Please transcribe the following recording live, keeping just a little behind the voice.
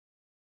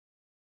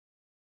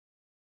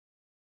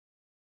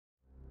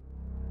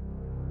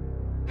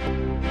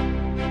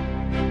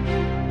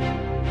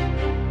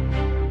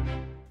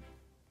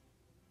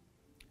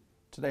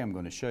Today I'm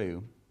going to show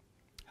you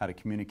how to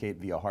communicate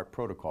via Hart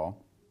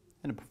protocol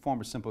and to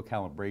perform a simple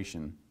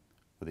calibration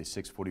with a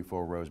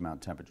 644 Rosemount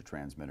temperature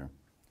transmitter.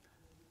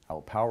 I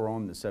will power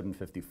on the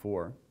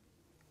 754,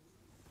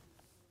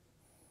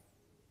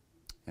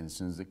 and as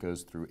soon as it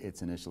goes through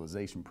its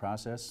initialization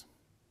process,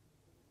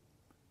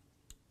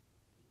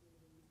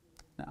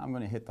 now I'm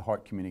going to hit the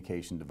Hart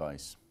communication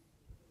device.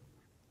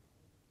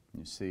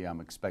 You see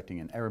I'm expecting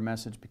an error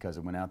message because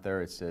it went out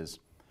there. It says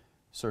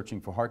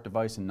searching for Hart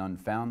device and none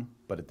found,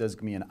 but it does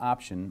give me an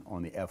option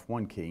on the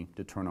F1 key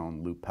to turn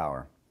on loop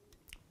power.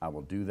 I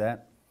will do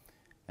that,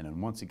 and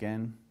then once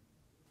again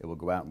it will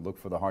go out and look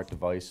for the Hart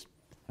device,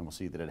 and we'll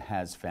see that it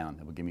has found.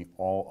 It will give me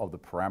all of the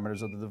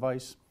parameters of the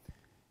device.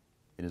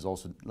 It is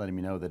also letting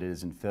me know that it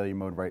is in failure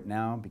mode right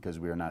now because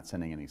we are not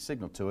sending any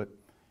signal to it.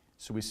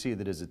 So we see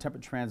that it is a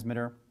temperature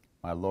transmitter.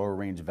 My lower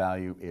range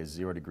value is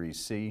 0 degrees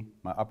C.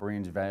 My upper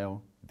range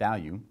value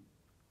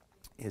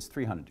is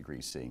 300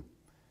 degrees C.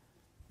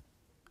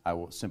 I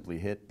will simply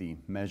hit the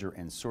measure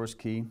and source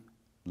key,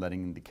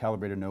 letting the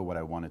calibrator know what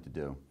I want it to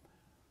do.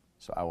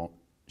 So I will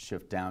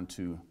shift down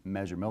to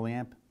measure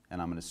milliamp,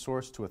 and I'm going to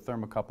source to a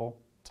thermocouple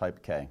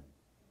type K.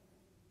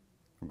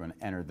 We're going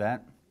to enter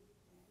that.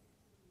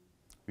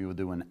 We will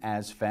do an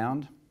as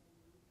found.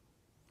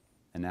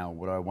 And now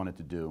what do I want it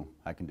to do?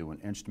 I can do an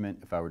instrument.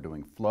 If I were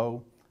doing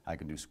flow, I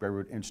can do square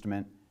root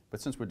instrument.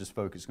 But since we're just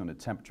focused on the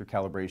temperature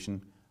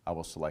calibration, I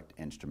will select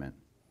instrument.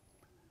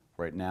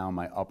 Right now,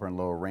 my upper and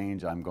lower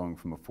range, I'm going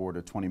from a 4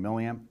 to 20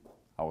 milliamp.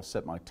 I will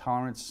set my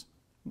tolerance.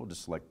 We'll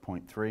just select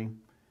 0.3.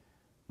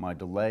 My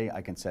delay,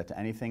 I can set to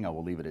anything. I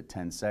will leave it at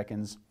 10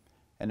 seconds.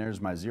 And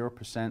there's my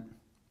 0%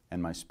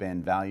 and my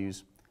span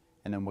values.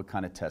 And then what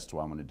kind of test do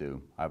I want to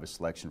do? I have a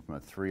selection from a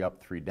 3 up,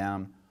 3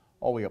 down,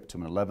 all the way up to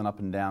an 11 up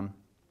and down.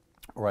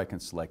 Or I can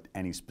select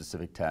any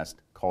specific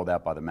test called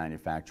out by the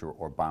manufacturer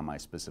or by my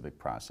specific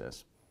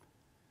process.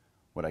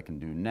 What I can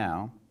do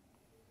now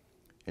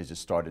is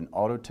just start an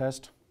auto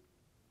test.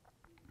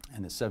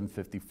 And the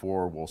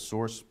 754 will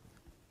source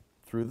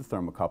through the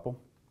thermocouple,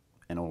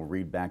 and it will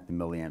read back the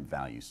milliamp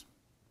values.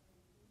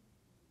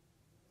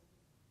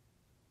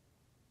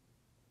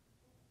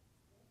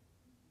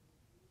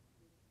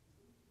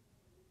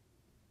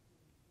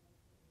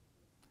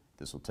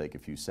 This will take a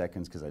few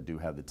seconds because I do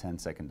have the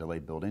 10-second delay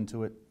built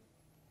into it.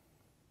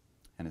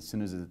 And as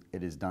soon as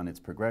it is done its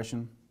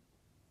progression,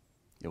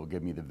 it will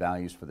give me the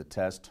values for the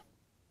test.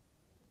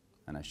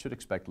 And I should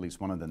expect at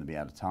least one of them to be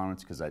out of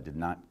tolerance because I did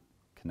not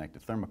connect a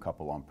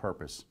thermocouple on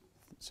purpose.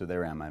 So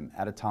there I am. I'm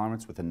out of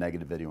tolerance with a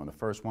negative video on the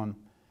first one,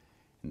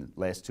 and the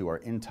last two are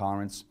in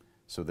tolerance,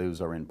 so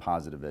those are in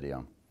positive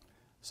video.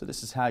 So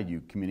this is how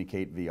you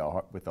communicate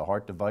with the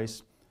Hart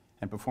device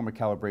and perform a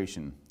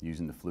calibration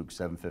using the Fluke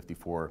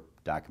 754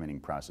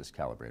 documenting process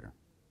calibrator.